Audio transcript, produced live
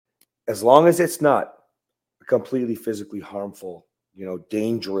as long as it's not a completely physically harmful,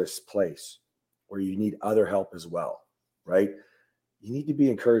 dangerous place where you need other help as well, right? You need to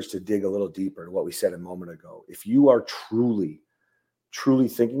be encouraged to dig a little deeper to what we said a moment ago. If you are truly, truly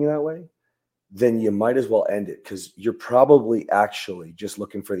thinking that way, then you might as well end it, because you're probably actually just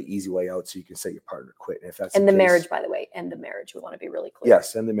looking for the easy way out so you can say your partner quit. And if that's the marriage, by the way, end the marriage. We want to be really clear.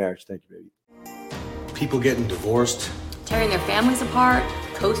 Yes, end the marriage. Thank you, baby. People getting divorced, tearing their families apart,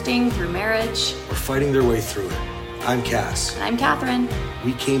 coasting through marriage, or fighting their way through it. I'm Cass. And I'm Catherine.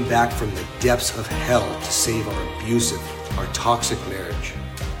 We came back from the depths of hell to save our abusive, our toxic marriage.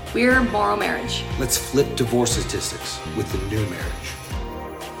 We're Moral Marriage. Let's flip divorce statistics with the new marriage.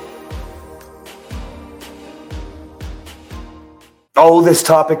 Oh, this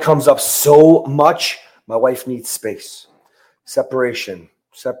topic comes up so much. My wife needs space. Separation.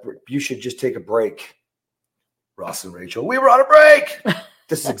 You should just take a break. Ross and Rachel, we were on a break.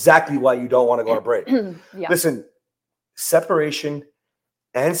 This is exactly why you don't want to go on a break. Yeah. Listen, separation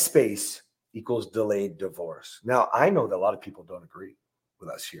and space equals delayed divorce. Now, I know that a lot of people don't agree with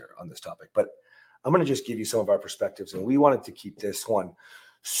us here on this topic, but I'm going to just give you some of our perspectives. And we wanted to keep this one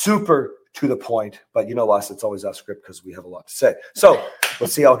super to the point, but you know us, it's always off script because we have a lot to say. So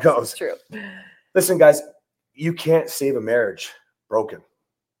let's see how it goes. It's true. Listen, guys, you can't save a marriage broken.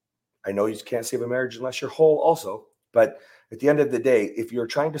 I know you can't save a marriage unless you're whole also, but at the end of the day, if you're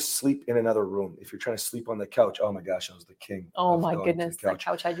trying to sleep in another room, if you're trying to sleep on the couch, oh my gosh, I was the king. Oh my goodness, that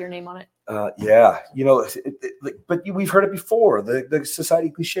couch had your name on it. Yeah, but we've heard it before, the society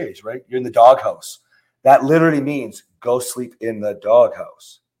cliches, right? You're in the doghouse. That literally means go sleep in the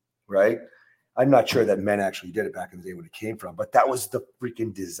doghouse, right? I'm not sure that men actually did it back in the day when it came from, but that was the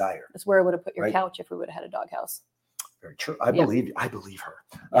freaking desire. That's where I would have put your right? couch if we would have had a doghouse. Very true. I believe her.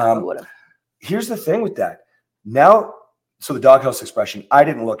 Yeah, I would have. Here's the thing with that. Now, so the doghouse expression, I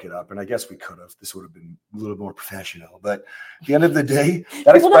didn't look it up, and I guess we could have. This would have been a little more professional. But at the end of the day,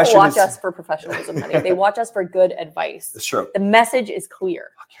 that people expression don't watch us for professionalism, honey. They watch us for good advice. It's true. The message is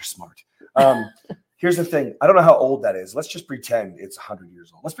clear. Fuck, you're smart. Here's the thing. I don't know how old that is. Let's just pretend it's 100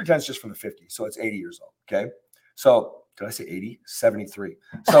 years old. Let's pretend it's just from the 50s. So it's 80 years old. Okay. So did I say 80? 73.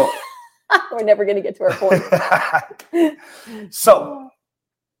 So we're never going to get to our point. So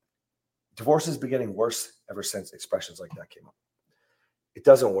divorce has been getting worse ever since expressions like that came up. It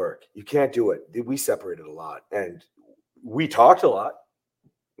doesn't work. You can't do it. We separated a lot, and we talked a lot.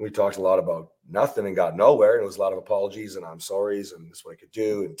 We talked a lot about nothing and got nowhere. And it was a lot of apologies and I'm sorry's and this is what I could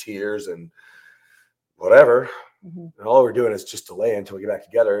do and tears and whatever. Mm-hmm. And all we're doing is just delay until we get back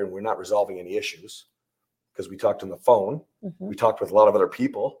together, and we're not resolving any issues because we talked on the phone. Mm-hmm. We talked with a lot of other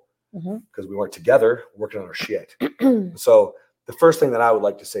people because we weren't together working on our shit. So the first thing that I would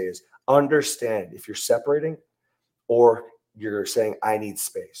like to say is understand if you're separating or you're saying, I need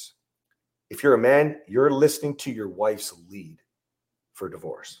space. If you're a man, you're listening to your wife's lead for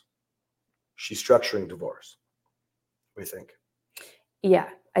divorce. She's structuring divorce. What do you think? Yeah,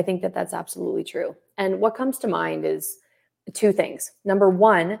 I think that that's absolutely true. And what comes to mind is two things. Number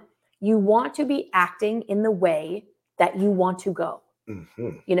one, you want to be acting in the way that you want to go. Mm-hmm.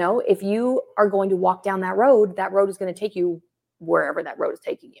 You know, if you are going to walk down that road is going to take you wherever that road is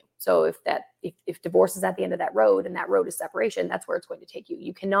taking you. So if divorce is at the end of that road and that road is separation, that's where it's going to take you.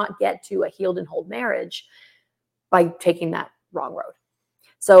 You cannot get to a healed and whole marriage by taking that wrong road.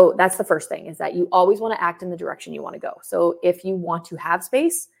 So that's the first thing, is that you always want to act in the direction you want to go. So if you want to have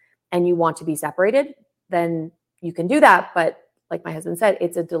space and you want to be separated, then you can do that. But like my husband said,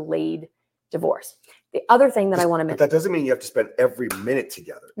 it's a delayed divorce. The other thing that I want to mention. But that doesn't mean you have to spend every minute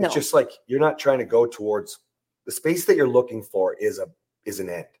together. No. It's just like you're not trying to go towards the space that you're looking for is an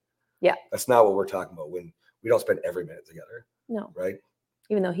end. Yeah. That's not what we're talking about when we don't spend every minute together. No. Right?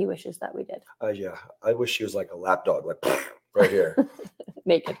 Even though he wishes that we did. Yeah. I wish she was like a lap dog, like right here.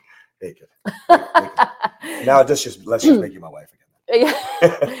 Naked. Now let's just make you my wife again.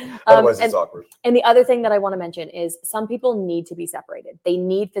 Yeah. Otherwise it's awkward. And the other thing that I want to mention is some people need to be separated. They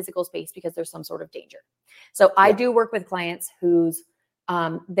need physical space because there's some sort of danger. So I do work with clients whose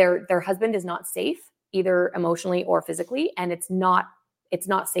their husband is not safe, either emotionally or physically, and it's not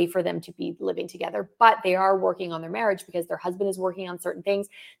safe for them to be living together, but they are working on their marriage because their husband is working on certain things.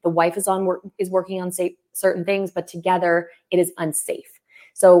 The wife is working on certain things, but together it is unsafe.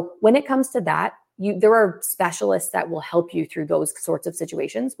 So when it comes to that, there are specialists that will help you through those sorts of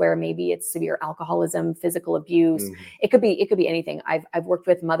situations where maybe it's severe alcoholism, physical abuse. Mm-hmm. It could be anything. I've worked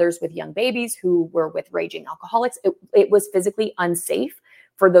with mothers with young babies who were with raging alcoholics. It was physically unsafe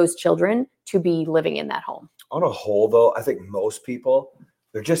for those children to be living in that home. On a whole, though, I think most people,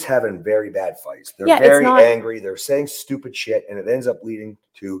 they're just having very bad fights. They're very angry. They're saying stupid shit, and it ends up leading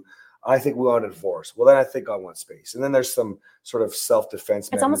to I think we want a divorce. Well, then I think I want space. And then there's some sort of self-defense.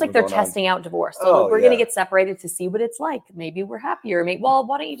 It's almost like they're testing out divorce. So Oh, we're going to yeah. get separated to see what it's like. Maybe we're happier. Maybe, well,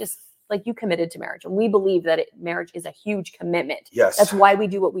 why don't you just, like, you committed to marriage, and we believe that marriage is a huge commitment. Yes. That's why we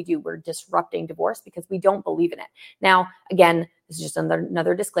do what we do. We're disrupting divorce because we don't believe in it. Now, again, this is just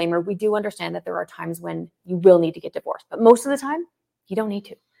another disclaimer. We do understand that there are times when you will need to get divorced, but most of the time you don't need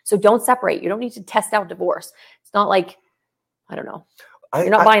to. So don't separate. You don't need to test out divorce. It's not like, I don't know. You're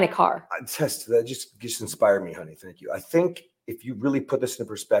not buying a car. That just inspired me, honey. Thank you. I think if you really put this in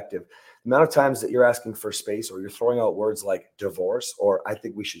perspective, the amount of times that you're asking for space or you're throwing out words like divorce or I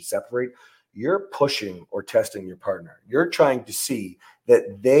think we should separate, you're pushing or testing your partner. You're trying to see that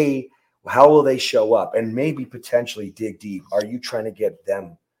how will they show up and maybe potentially dig deep. Are you trying to get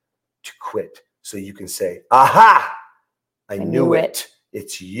them to quit so you can say, aha, I knew it.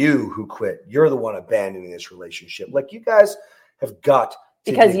 It's you who quit. You're the one abandoning this relationship. Like, you guys have got to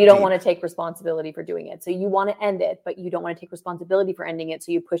because you don't deep. want to take responsibility for doing it. So you want to end it, but you don't want to take responsibility for ending it.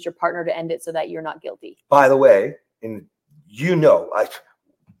 So you push your partner to end it so that you're not guilty. By the way, and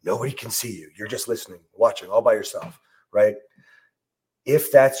nobody can see you. You're just listening, watching all by yourself, right?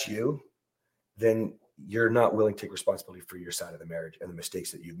 If that's you, then you're not willing to take responsibility for your side of the marriage and the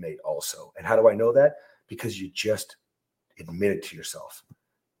mistakes that you've made also. And how do I know that? Because you just admitted to yourself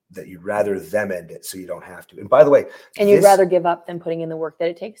that you'd rather them end it so you don't have to. And by the way, and you'd rather give up than putting in the work that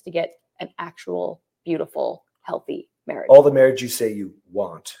it takes to get an actual, beautiful, healthy marriage. All the marriage you say you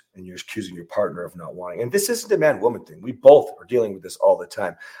want, and you're accusing your partner of not wanting. And this isn't a man-woman thing. We both are dealing with this all the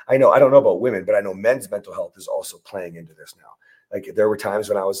time. I don't know about women, but I know men's mental health is also playing into this now. Like, there were times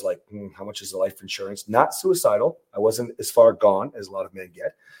when I was like, how much is the life insurance? Not suicidal. I wasn't as far gone as a lot of men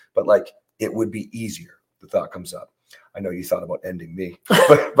get, but like, it would be easier. The thought comes up. I know you thought about ending me,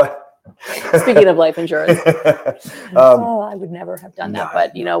 but speaking of life insurance, I would never have done that.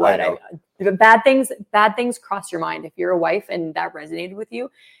 But you know what? Bad things cross your mind. If you're a wife and that resonated with you,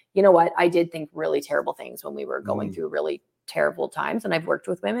 you know what? I did think really terrible things when we were going through really terrible times. And I've worked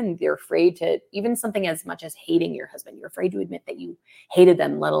with women. They're afraid to, even something as much as hating your husband, you're afraid to admit that you hated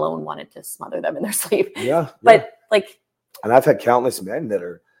them, let alone wanted to smother them in their sleep. But and I've had countless men that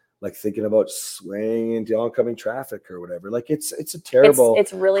are like thinking about swaying into oncoming traffic or whatever. Like, it's a terrible.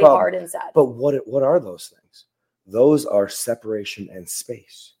 It's really problem. hard and sad. But what are those things? Those are separation and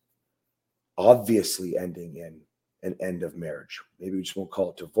space. Obviously, ending in an end of marriage. Maybe we just won't call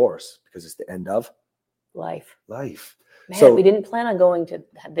it divorce because it's the end of life. Man, so we didn't plan on going to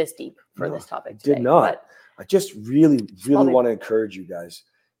this deep for this topic today. Did not. I just really want to encourage you guys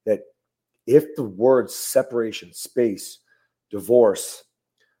that if the words separation, space, divorce,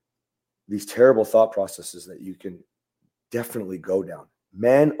 these terrible thought processes that you can definitely go down,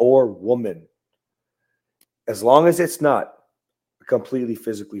 man or woman, as long as it's not a completely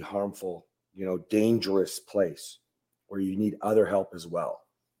physically harmful, dangerous place where you need other help as well,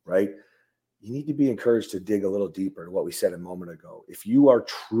 right? You need to be encouraged to dig a little deeper to what we said a moment ago. If you are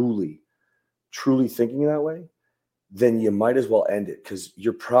truly thinking that way, then you might as well end it, because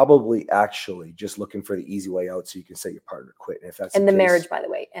you're probably actually just looking for the easy way out so you can say your partner quit. And if that's the marriage, by the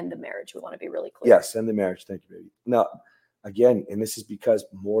way, end the marriage. We want to be really clear. Yes, end the marriage. Thank you, baby. Now, again, and this is because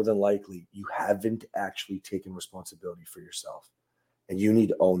more than likely you haven't actually taken responsibility for yourself, and you need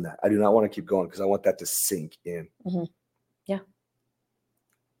to own that. I do not want to keep going because I want that to sink in. Mm-hmm. Yeah.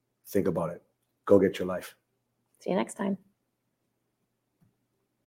 Think about it. Go get your life. See you next time.